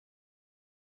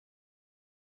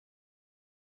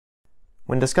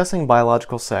When discussing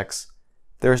biological sex,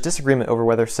 there is disagreement over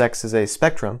whether sex is a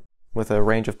spectrum with a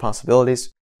range of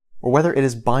possibilities, or whether it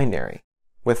is binary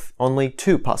with only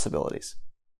two possibilities.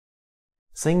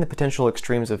 Seeing the potential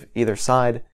extremes of either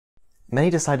side, many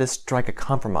decide to strike a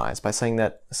compromise by saying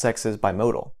that sex is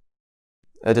bimodal,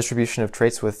 a distribution of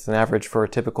traits with an average for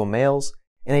typical males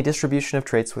and a distribution of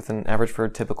traits with an average for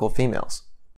typical females.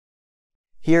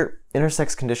 Here,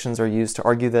 intersex conditions are used to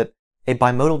argue that a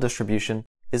bimodal distribution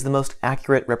is the most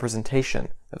accurate representation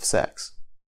of sex.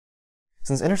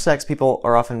 Since intersex people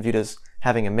are often viewed as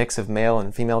having a mix of male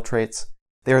and female traits,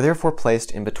 they are therefore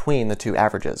placed in between the two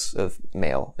averages of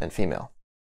male and female.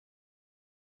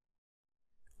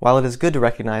 While it is good to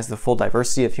recognize the full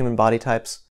diversity of human body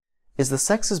types, is the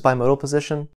sex's bimodal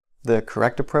position the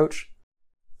correct approach?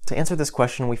 To answer this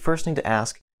question, we first need to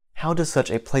ask, how does such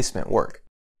a placement work?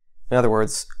 In other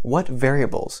words, what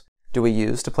variables do we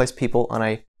use to place people on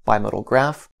a bimodal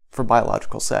graph for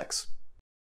biological sex?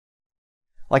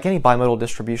 Like any bimodal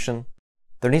distribution,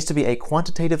 there needs to be a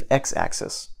quantitative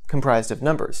x-axis comprised of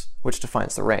numbers, which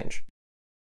defines the range.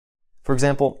 For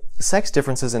example, sex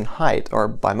differences in height are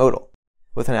bimodal,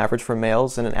 with an average for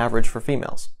males and an average for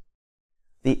females.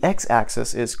 The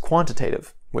x-axis is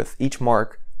quantitative, with each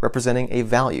mark representing a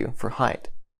value for height.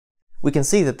 We can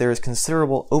see that there is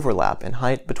considerable overlap in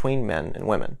height between men and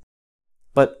women.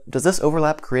 But does this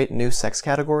overlap create new sex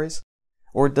categories?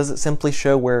 Or does it simply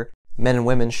show where men and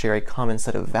women share a common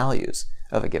set of values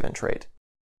of a given trait?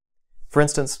 For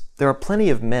instance, there are plenty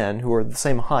of men who are the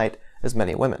same height as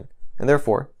many women, and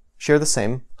therefore share the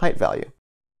same height value.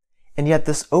 And yet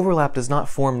this overlap does not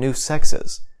form new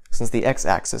sexes, since the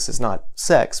x-axis is not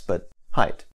sex, but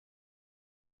height.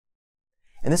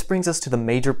 And this brings us to the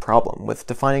major problem with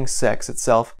defining sex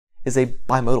itself as a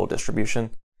bimodal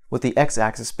distribution, with the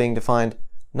x-axis being defined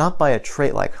not by a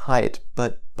trait like height,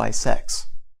 but by sex.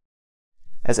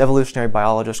 As evolutionary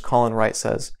biologist Colin Wright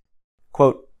says,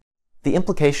 quote, "The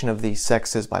implication of the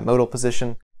sex is bimodal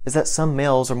position is that some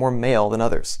males are more male than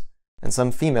others, and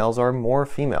some females are more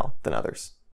female than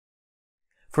others."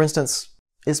 For instance,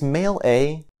 is male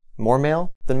A more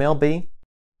male than male B?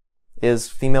 Is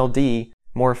female D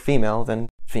more female than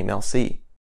female C?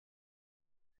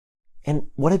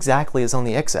 And what exactly is on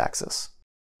the x-axis?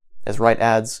 As Wright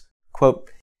adds,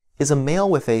 quote, "Is a male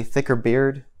with a thicker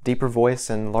beard, deeper voice,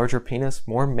 and larger penis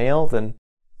more male than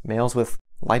males with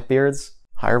light beards,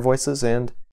 higher voices,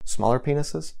 and smaller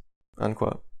penises?"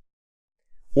 Unquote.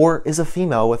 Or is a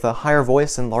female with a higher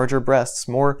voice and larger breasts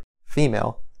more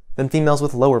female than females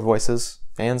with lower voices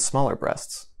and smaller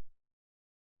breasts?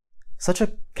 Such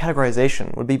a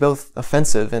categorization would be both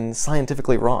offensive and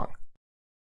scientifically wrong.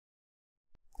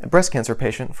 A breast cancer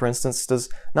patient, for instance, does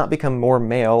not become more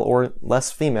male or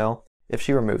less female if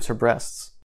she removes her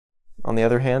breasts. On the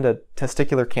other hand, a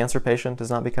testicular cancer patient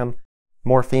does not become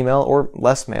more female or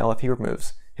less male if he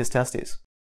removes his testes.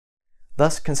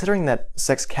 Thus, considering that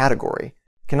sex category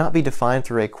cannot be defined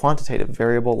through a quantitative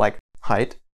variable like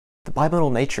height, the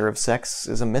bimodal nature of sex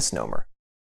is a misnomer.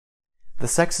 The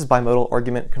sex is bimodal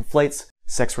argument conflates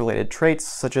sex-related traits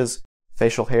such as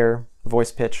facial hair,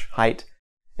 voice pitch, height,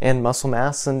 and muscle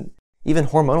mass, and even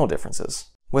hormonal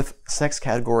differences, with sex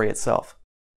category itself.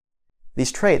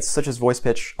 These traits, such as voice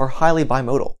pitch, are highly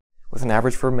bimodal, with an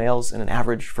average for males and an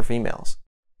average for females.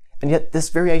 And yet this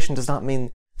variation does not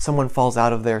mean someone falls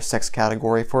out of their sex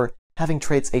category for having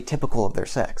traits atypical of their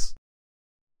sex.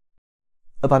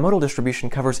 A bimodal distribution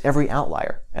covers every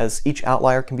outlier, as each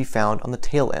outlier can be found on the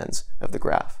tail ends of the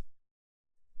graph.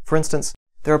 For instance,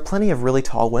 there are plenty of really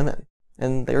tall women,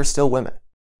 and they are still women.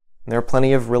 And there are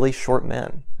plenty of really short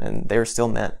men, and they are still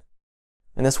men.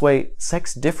 In this way,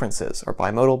 sex differences are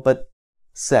bimodal, but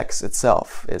sex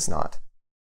itself is not.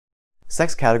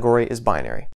 Sex category is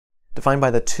binary, defined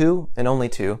by the two and only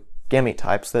two gamete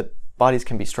types that bodies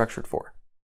can be structured for.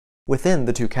 Within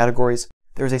the two categories,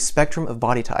 there is a spectrum of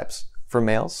body types for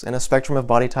males and a spectrum of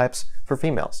body types for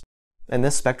females, and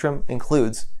this spectrum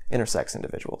includes intersex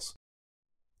individuals.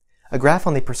 A graph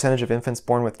on the percentage of infants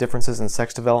born with differences in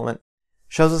sex development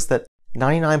shows us that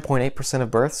 99.8%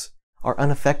 of births are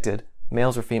unaffected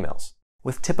males or females,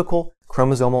 with typical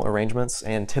chromosomal arrangements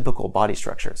and typical body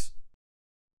structures.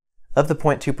 Of the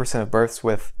 0.2% of births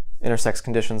with intersex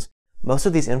conditions, most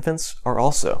of these infants are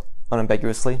also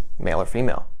unambiguously male or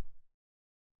female.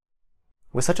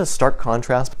 With such a stark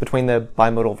contrast between the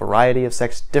bimodal variety of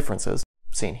sex differences,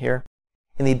 seen here,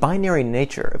 and the binary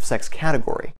nature of sex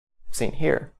category, seen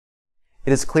here,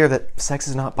 it is clear that sex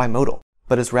is not bimodal,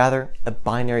 but is rather a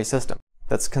binary system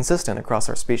that's consistent across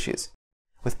our species,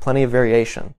 with plenty of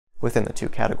variation within the two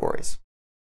categories.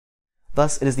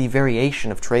 Thus, it is the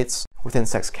variation of traits within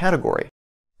sex category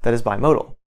that is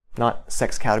bimodal, not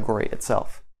sex category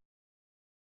itself.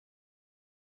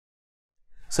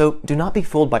 So do not be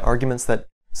fooled by arguments that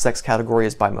sex category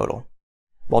is bimodal.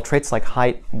 While traits like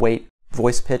height, weight,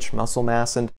 voice pitch, muscle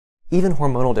mass, and even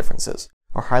hormonal differences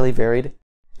are highly varied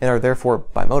and are therefore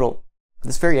bimodal,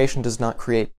 this variation does not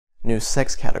create new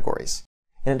sex categories,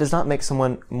 and it does not make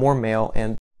someone more male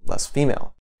and less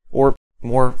female, or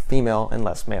more female and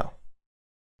less male.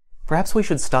 Perhaps we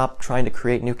should stop trying to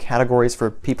create new categories for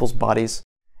people's bodies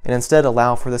and instead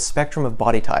allow for the spectrum of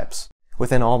body types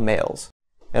within all males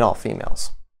and all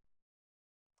females.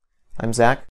 I'm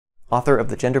Zach, author of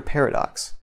The Gender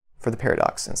Paradox for the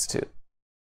Paradox Institute.